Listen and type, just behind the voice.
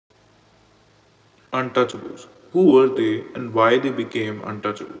Untouchables. Who were they and why they became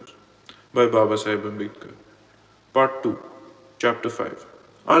untouchables? By Baba Sahib Ambedkar. Part 2, Chapter 5.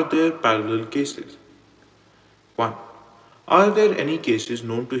 Are there parallel cases? 1. Are there any cases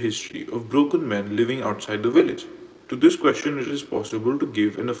known to history of broken men living outside the village? To this question, it is possible to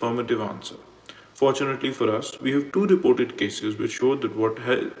give an affirmative answer. Fortunately for us, we have two reported cases which show that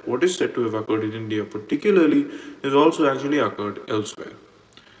what is said to have occurred in India particularly has also actually occurred elsewhere.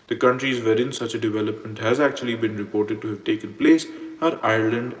 The countries wherein such a development has actually been reported to have taken place are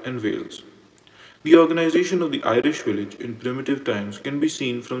Ireland and Wales. The organization of the Irish village in primitive times can be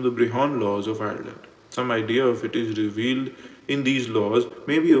seen from the Brehon laws of Ireland. Some idea of it is revealed in these laws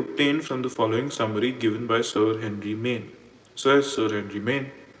may be obtained from the following summary given by Sir Henry Maine. Says Sir Henry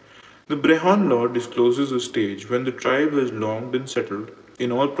Maine, the Brehon law discloses a stage when the tribe has long been settled,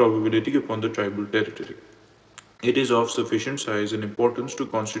 in all probability upon the tribal territory. It is of sufficient size and importance to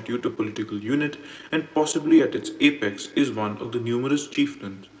constitute a political unit, and possibly at its apex is one of the numerous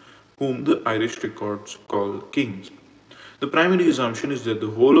chieftains whom the Irish records call kings. The primary assumption is that the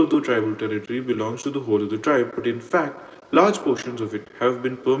whole of the tribal territory belongs to the whole of the tribe, but in fact, large portions of it have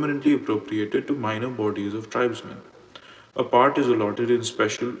been permanently appropriated to minor bodies of tribesmen. A part is allotted in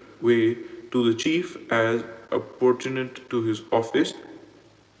special way to the chief as appertinent to his office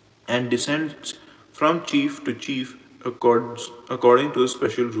and descends from chief to chief according to a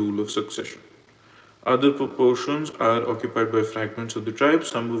special rule of succession. Other proportions are occupied by fragments of the tribe,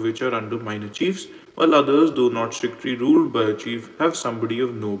 some of which are under minor chiefs, while others, though not strictly ruled by a chief, have somebody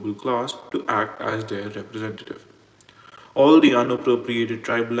of noble class to act as their representative. All the unappropriated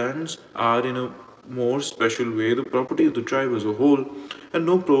tribe lands are in a more special way the property of the tribe as a whole, and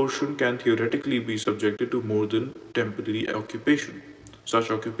no portion can theoretically be subjected to more than temporary occupation.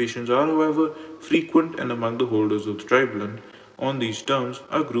 Such occupations are, however, frequent, and among the holders of the tribeland on these terms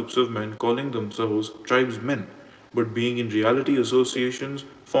are groups of men calling themselves tribesmen, but being in reality associations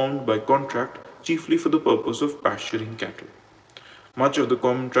formed by contract chiefly for the purpose of pasturing cattle. Much of the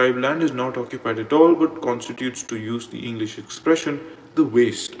common tribe land is not occupied at all, but constitutes, to use the English expression, the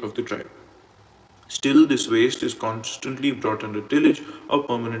waste of the tribe. Still, this waste is constantly brought under tillage or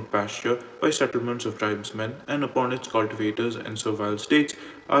permanent pasture by settlements of tribesmen, and upon its cultivators and servile states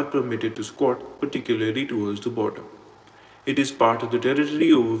are permitted to squat, particularly towards the border. It is part of the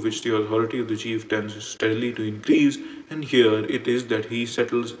territory over which the authority of the chief tends steadily to increase, and here it is that he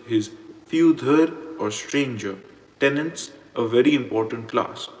settles his feudher or stranger tenants, a very important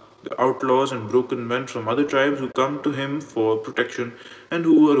class. The outlaws and broken men from other tribes who come to him for protection and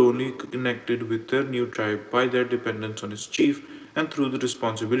who are only connected with their new tribe by their dependence on his chief and through the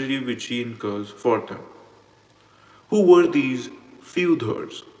responsibility which he incurs for them. Who were these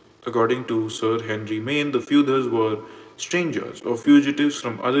feudhers? According to Sir Henry Maine, the feudhers were strangers or fugitives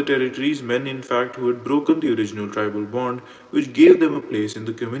from other territories, men in fact who had broken the original tribal bond which gave them a place in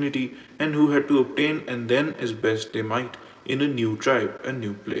the community and who had to obtain and then as best they might in a new tribe and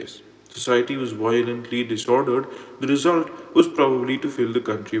new place. Society was violently disordered. The result was probably to fill the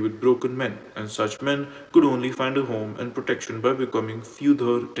country with broken men, and such men could only find a home and protection by becoming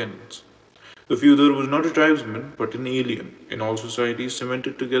feudher tenants. The feudher was not a tribesman, but an alien. In all societies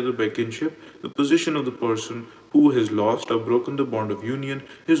cemented together by kinship, the position of the person who has lost or broken the bond of union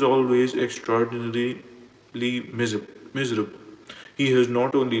is always extraordinarily miserable. He has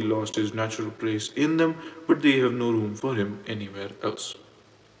not only lost his natural place in them, but they have no room for him anywhere else.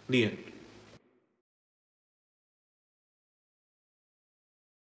 The end.